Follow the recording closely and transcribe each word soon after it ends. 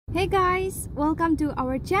Hey guys, welcome to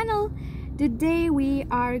our channel. Today we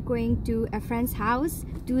are going to a friend's house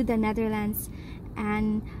to the Netherlands,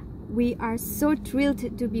 and we are so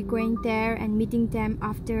thrilled to be going there and meeting them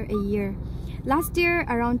after a year. Last year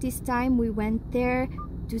around this time we went there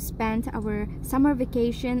to spend our summer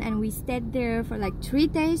vacation, and we stayed there for like 3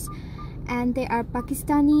 days. And they are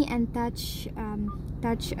Pakistani and Dutch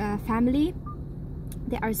family.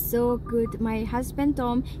 They are so good. My husband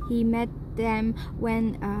Tom, he met them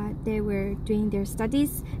when they were doing their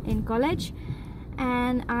studies in college,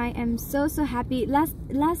 and I am so happy.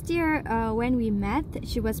 Last year when we met,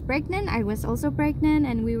 she was pregnant, I was also pregnant,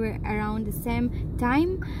 and we were around the same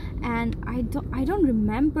time. And I don't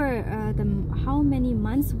remember how many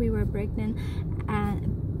months we were pregnant,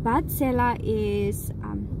 but Sela is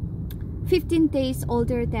 15 days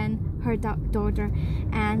older than her daughter,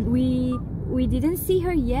 and we didn't see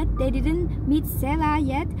her yet. They didn't meet Sela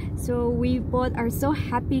yet, so we both are so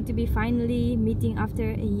happy to be finally meeting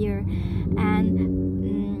after a year.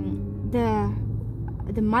 And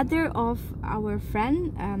the mother of our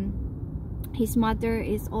friend, his mother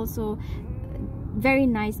is also very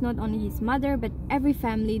nice. Not only his mother, but every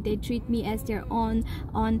family, they treat me as their own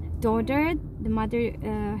daughter.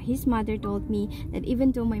 His mother told me that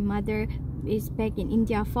even though my mother is back in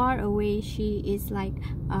India far away, she is like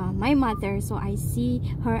my mother, so I see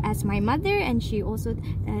her as my mother, and she also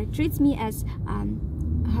treats me as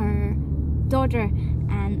her daughter.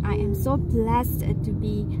 And I am so blessed to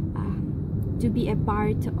be a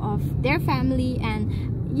part of their family.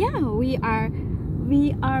 And yeah, we are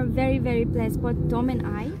very blessed, both Tom and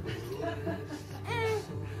I.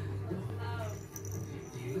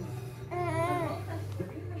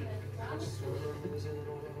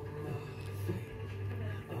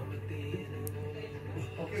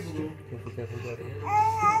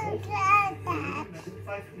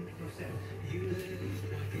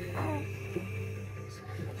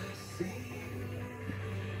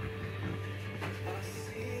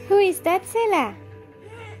 Who is that, Sela?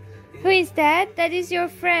 Who is that? That is your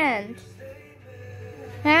friend.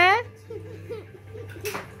 Huh?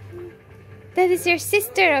 That is your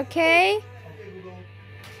sister, okay?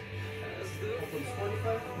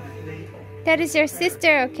 That is your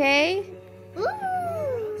sister, okay?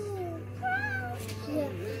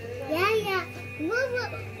 Yeah.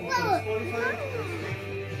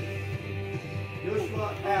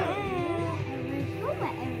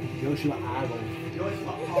 Joshua Aaron.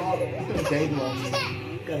 Nederlands.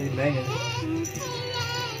 Kan je mengen.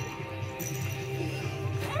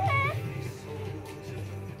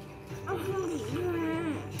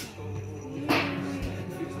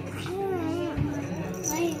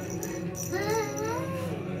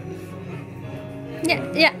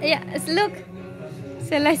 Yeah. Look,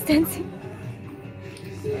 Sela is dancing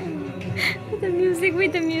with the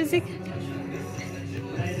music.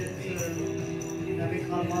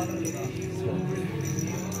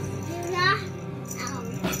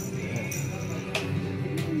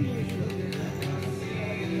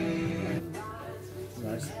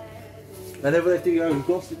 Nice. En dan heeft hij jou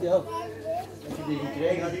gekost, vertel. Als je die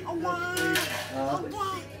gekregen had, ik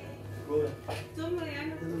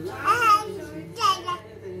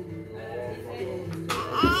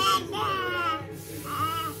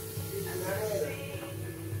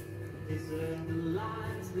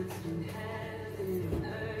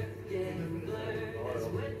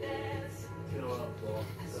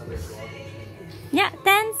Yeah,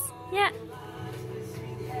 dance. Yeah.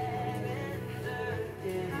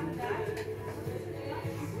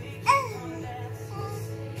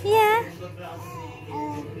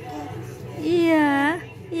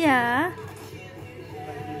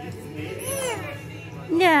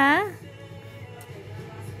 Yeah.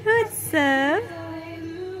 What's up?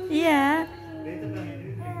 Yeah.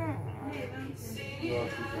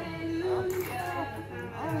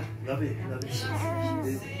 Love it.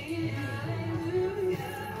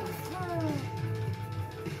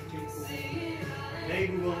 Hey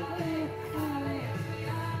Google.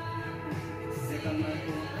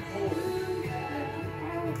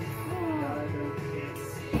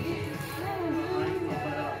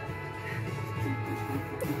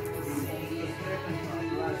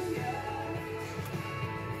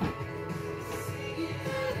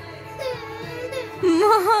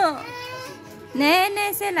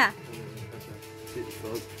 Nee, Sela.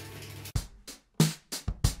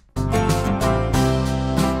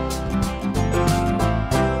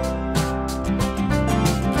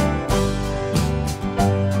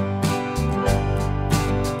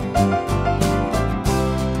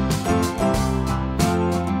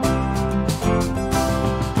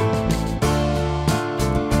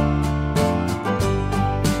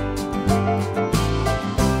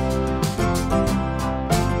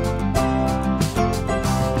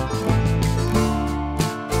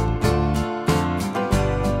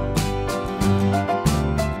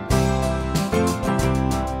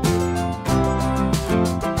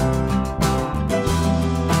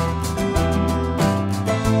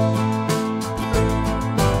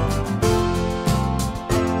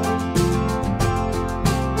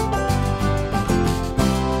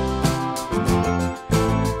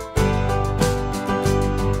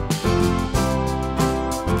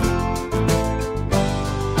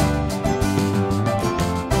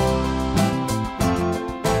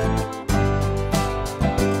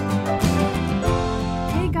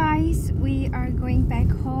 are going back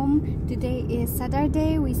home. Today is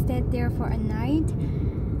Saturday. We stayed there for a night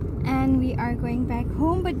and we are going back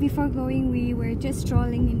home. But before going, we were just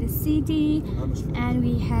strolling in the city and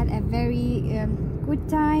we had a very good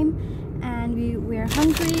time, and we were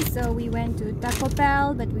hungry, so we went to Taco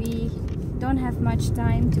Bell, but we don't have much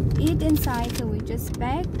time to eat inside, so we just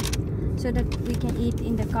begged so that we can eat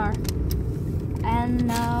in the car. And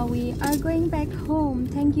now we are going back home.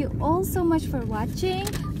 Thank you all so much for watching.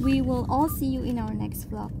 We will all see you in our next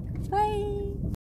vlog. Bye.